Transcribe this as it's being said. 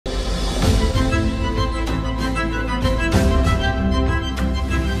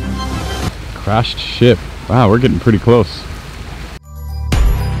Crashed ship. Wow, we're getting pretty close.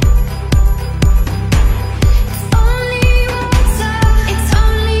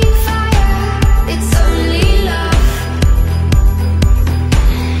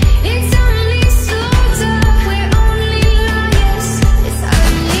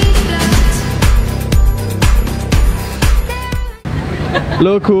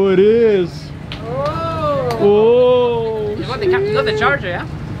 Look who it is! Oh! You got the charger, yeah?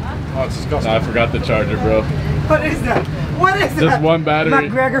 Oh, it's disgusting. No, I forgot the charger, bro. What is that? What is that? Just one battery.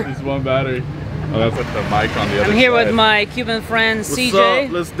 McGregor. Just one battery. Oh, that's like the mic on the other side. I'm here with my Cuban friend CJ. What's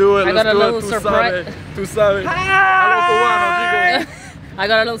up? Let's do it. I got a little surprise. I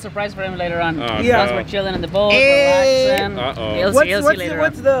got a little surprise for him later on. Oh, yeah. Once we're chilling in the boat, relaxing. Uh-oh.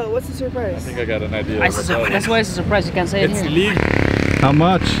 What's the surprise? I think I got an idea. That's why it's a surprise. You can't say it here. Legal. How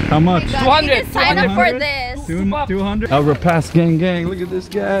much? How much? 200. Sign up for this. 200. Our Pass gang. Look at this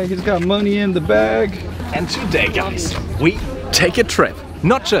guy. He's got money in the bag. And today, guys, we take a trip,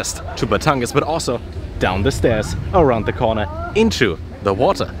 not just to Batangas, but also down the stairs, around the corner, into the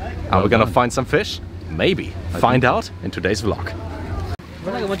water. Are we gonna find some fish? Maybe. Find out in today's vlog.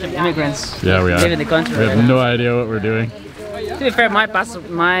 We're like a bunch of immigrants. Yeah, we are. Live in the country. We have no idea what we're doing. To be fair, my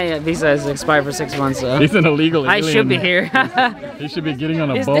visa is expired for 6 months, so he's an illegal alien. I should be here. He should be getting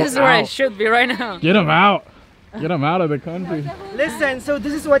on a boat. This is where I should be right now. Get him out. Get him out of the country. Listen, so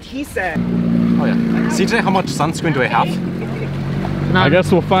this is what he said. Oh yeah. CJ, how much sunscreen do I have? I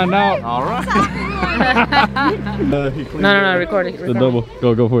guess we'll find out. Alright. No, recording. The double.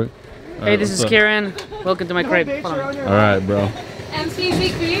 Go for it. Hey, this is Kieran. Welcome to my crib. Alright, bro.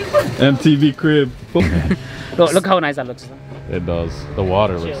 MTV crib. MTV crib. Look how nice that looks. It does. The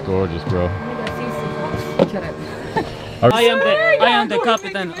water looks gorgeous, bro. I am the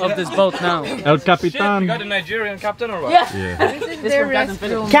captain of this boat now. El Capitan. You got a Nigerian captain or what? Yeah. This from Captain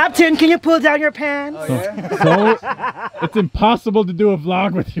Philip. Captain, can you pull down your pants? Oh, yeah. So it's impossible to do a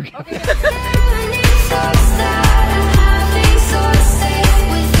vlog with you guys.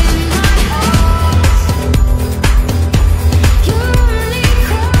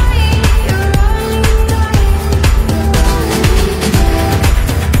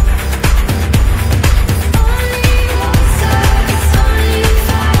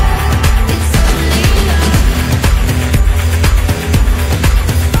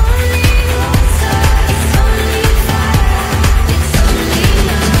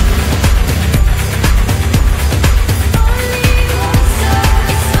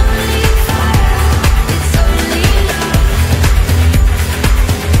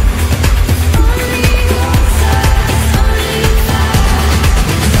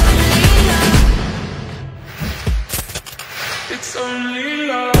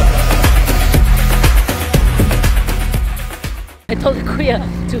 I told Kuya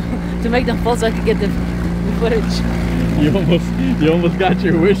to make them fall so I could get the footage. You almost got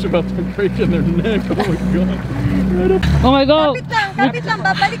your wish about them breaking their neck. Oh my god. Right up. Oh my god. Kapit lang,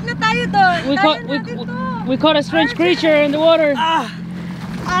 babalik na tayo doon. We caught a strange creature in the water.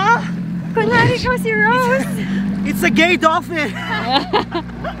 Kunwari ko si Rose. It's a gay dolphin.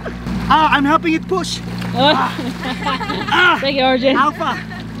 I'm helping it push. Thank you, RJ. Alpha.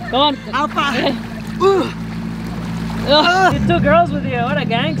 Come on. Alpha. Two girls with you. What a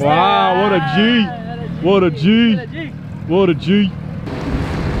gangster. Wow, what a G. What a G. What a G.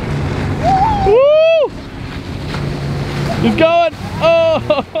 Woo! He's going.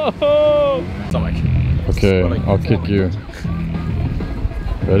 Oh! Stomach. Okay, I'll kick you.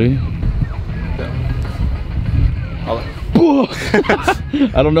 Ready?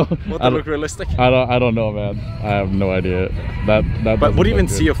 I don't know. Would that look realistic? I don't know, man. I have no idea. That But would you even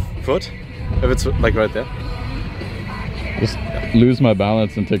see your foot if it's like right there? Just lose my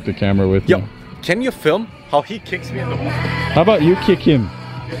balance and take the camera with me. Can you film how he kicks me in the water? How about you kick him?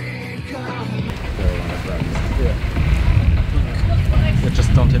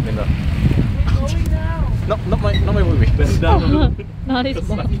 Just don't hit me in the... No, not my movie. Bend down a little bit. Not his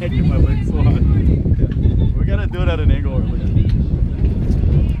Stop kicking my legs so hard. Yeah. We gotta do it at an angle.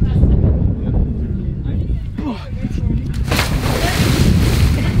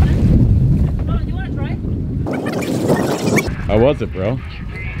 How was it, bro?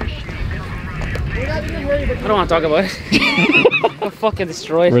 I don't want to talk about it. I'm fucking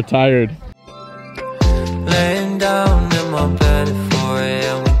destroyed. Retired. Laying down in my bed at 4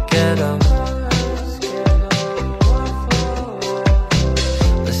 AM, we get up.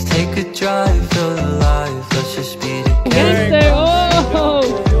 Let's take a drive, feel alive, let's just be together. Oh!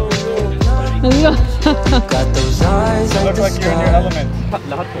 Got those eyes like Look the like you're in your sky. element.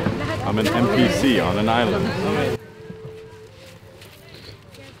 I'm an NPC on an island.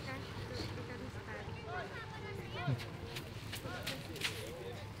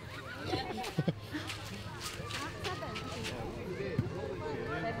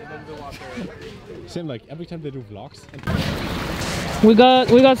 Seems like every time they do vlogs. We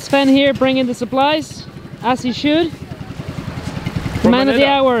got Sven here bringing the supplies, as he should. The man of the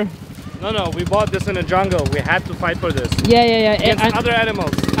hour. No, we bought this in a jungle. We had to fight for this. Yeah. Against other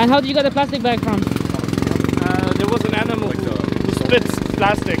animals. And how did you get the plastic bag from? There was an animal who spits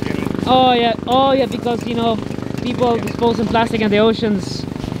plastic. Oh yeah, because you know people disposing plastic in the oceans.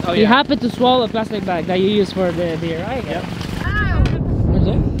 Oh, He yeah. happened to swallow a plastic bag that you use for the beer, right? Yep.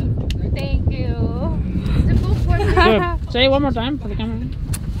 Thank you. The book for me. Good. Say it one more time for the camera.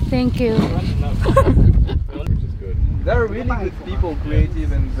 Thank you. They're really good people,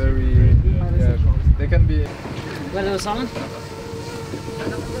 creative and very. Yeah, they can be. What was on?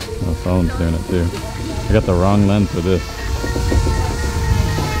 Oh, someone's doing it too. I got the wrong lens for this.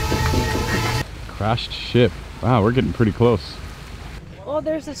 Crashed ship. Wow, we're getting pretty close. Oh,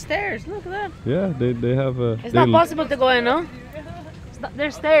 there's the stairs. Look at that. Yeah, they have a. It's not possible to go in, no?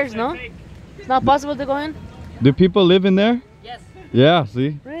 There's stairs, no? It's not possible to go in? Do people live in there? Yes. Yeah,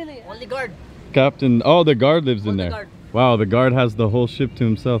 see? Really? Only guard. Captain. Oh, the guard lives in there. guard. Wow, the guard has the whole ship to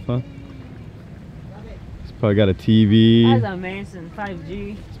himself, huh? He's probably got a TV. That's amazing.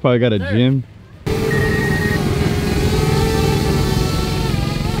 5G. He's probably got a gym.